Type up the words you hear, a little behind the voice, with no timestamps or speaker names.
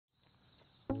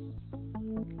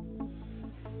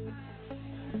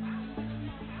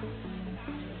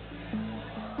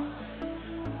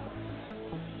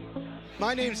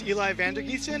My name's Eli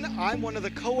Vandergiesen. I'm one of the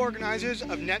co-organizers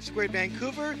of NetSquared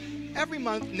Vancouver. Every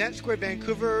month, NetSquared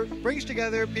Vancouver brings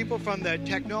together people from the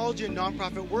technology and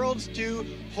nonprofit worlds to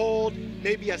hold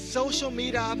maybe a social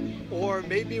meetup, or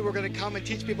maybe we're going to come and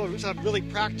teach people some really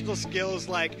practical skills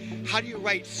like how do you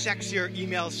write sexier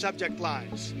email subject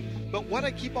lines. But what I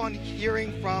keep on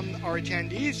hearing from our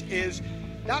attendees is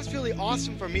that's really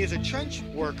awesome for me as a trench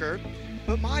worker,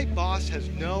 but my boss has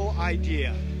no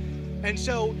idea. And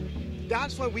so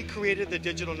that's why we created the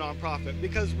Digital Nonprofit,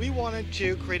 because we wanted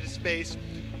to create a space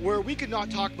where we could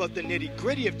not talk about the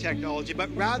nitty-gritty of technology,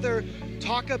 but rather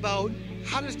talk about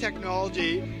how does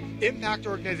technology impact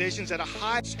organizations at a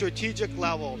high strategic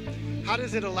level? How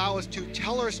does it allow us to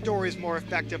tell our stories more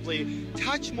effectively,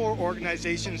 touch more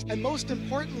organizations, and most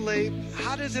importantly,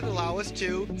 how does it allow us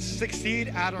to succeed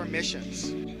at our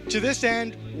missions? To this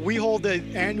end, we hold the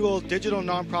annual Digital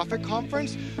Nonprofit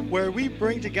Conference where we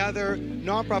bring together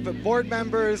nonprofit board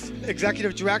members,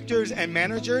 executive directors, and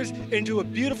managers into a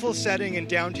beautiful setting in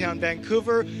downtown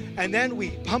Vancouver, and then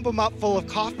we pump them up full of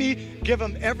coffee, give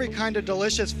them every kind of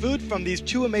delicious food from these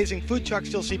two amazing food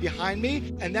trucks you'll see behind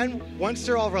me, and then once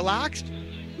they're all relaxed,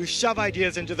 we shove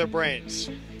ideas into their brains.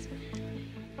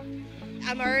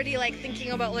 I'm already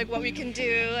thinking about what we can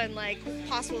do and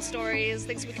possible stories,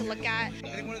 things we can look at. I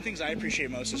think one of the things I appreciate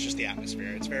most is just the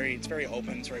atmosphere. It's very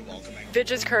open, it's very welcoming.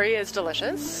 Vidge's curry is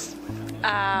delicious.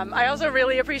 I also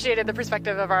really appreciated the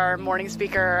perspective of our morning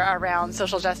speaker around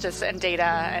social justice and data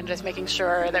and just making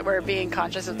sure that we're being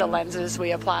conscious of the lenses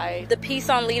we apply. The piece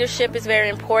on leadership is very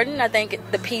important. I think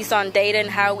the piece on data and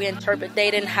how we interpret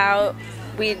data and how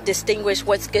we distinguish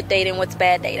what's good data and what's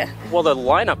bad data. Well, the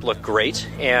lineup looked great,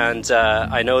 and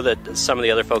I know that some of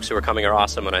the other folks who were coming are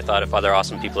awesome, and I thought if other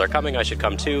awesome people are coming, I should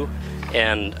come too,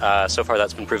 and so far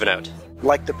that's been proven out.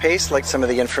 Like the pace, like some of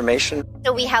the information.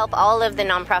 So we help all of the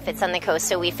nonprofits on the coast,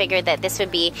 so we figured that this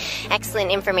would be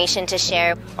excellent information to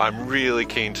share. I'm really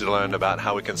keen to learn about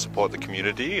how we can support the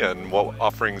community and what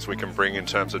offerings we can bring in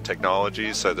terms of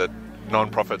technology so that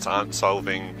nonprofits aren't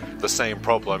solving the same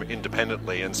problem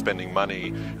independently and spending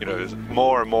money,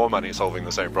 more and more money solving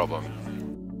the same problem.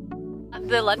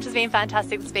 The lunch has been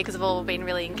fantastic. The speakers have all been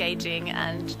really engaging,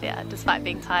 and despite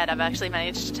being tired, I've actually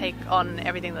managed to take on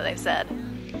everything that they've said.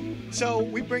 So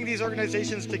we bring these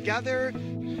organizations together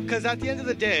because at the end of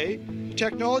the day,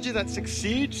 technology that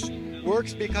succeeds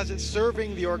works because it's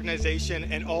serving the organization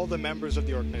and all the members of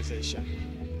the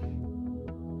organization.